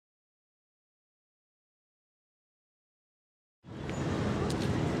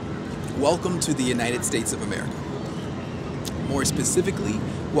Welcome to the United States of America. More specifically,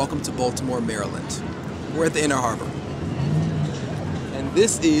 welcome to Baltimore, Maryland. We're at the Inner Harbor. And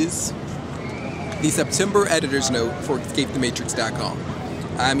this is the September editor's note for EscapeTheMatrix.com.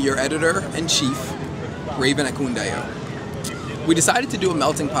 I'm your editor-in-chief, Raven Ekundayo. We decided to do a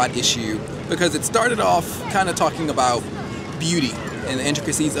melting pot issue because it started off kind of talking about beauty and the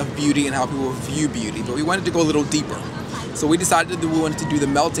intricacies of beauty and how people view beauty, but we wanted to go a little deeper. So we decided that we wanted to do the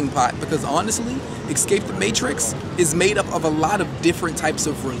melting pot because honestly, Escape the Matrix is made up of a lot of different types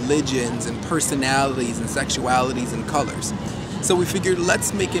of religions and personalities and sexualities and colors. So we figured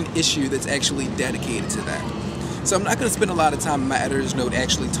let's make an issue that's actually dedicated to that. So I'm not going to spend a lot of time in my editor's note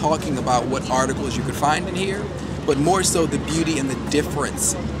actually talking about what articles you could find in here, but more so the beauty and the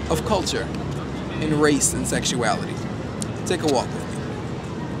difference of culture and race and sexuality. Take a walk with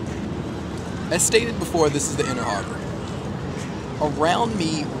me. As stated before, this is the Inner Harbor. Around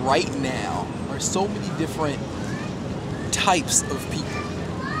me right now are so many different types of people.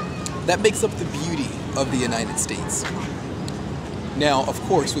 That makes up the beauty of the United States. Now, of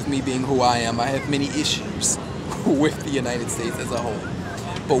course, with me being who I am, I have many issues with the United States as a whole.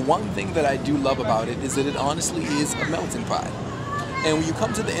 But one thing that I do love about it is that it honestly is a melting pot. And when you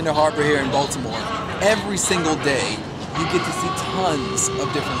come to the Inner Harbor here in Baltimore, every single day you get to see tons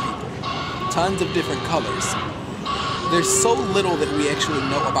of different people, tons of different colors. There's so little that we actually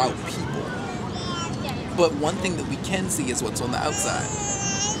know about people. But one thing that we can see is what's on the outside.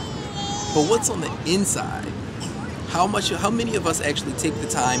 But what's on the inside? How many of us actually take the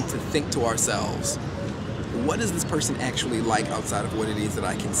time to think to ourselves, what is this person actually like outside of what it is that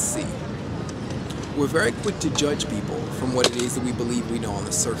I can see? We're very quick to judge people from what it is that we believe we know on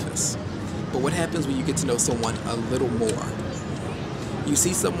the surface. But what happens when you get to know someone a little more? You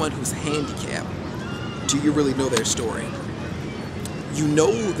see someone who's handicapped. Do you really know their story? You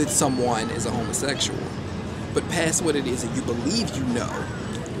know that someone is a homosexual, but past what it is that you believe you know,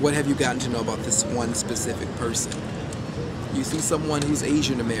 what have you gotten to know about this one specific person? You see someone who's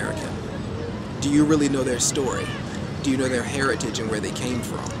Asian American. Do you really know their story? Do you know their heritage and where they came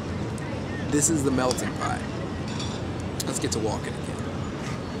from? This is the melting pot. Let's get to walking again.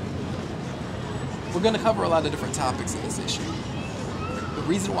 We're going to cover a lot of different topics in this issue. The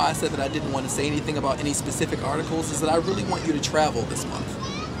reason why I said that I didn't want to say anything about any specific articles is that I really want you to travel this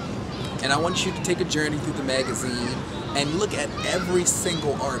month. And I want you to take a journey through the magazine and look at every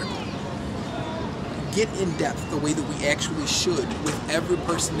single article. Get in depth the way that we actually should with every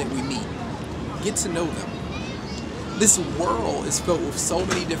person that we meet. Get to know them. This world is filled with so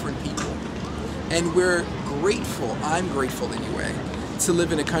many different people. And we're grateful, I'm grateful anyway, to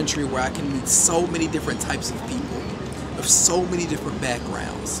live in a country where I can meet so many different types of people, of so many different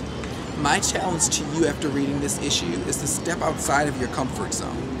backgrounds. My challenge to you after reading this issue is to step outside of your comfort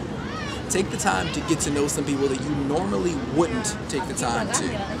zone. Take the time to get to know some people that you normally wouldn't take the time to.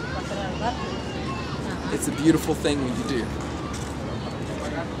 It's a beautiful thing when you do.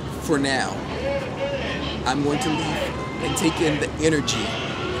 For now, I'm going to leave and take in the energy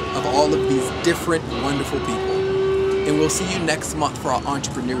of all of these different wonderful people. And we'll see you next month for our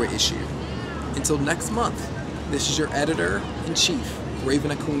entrepreneur issue. Until next month, this is your editor-in-chief,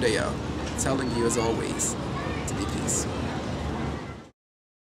 Raven Ekundayo, telling you as always to be peace.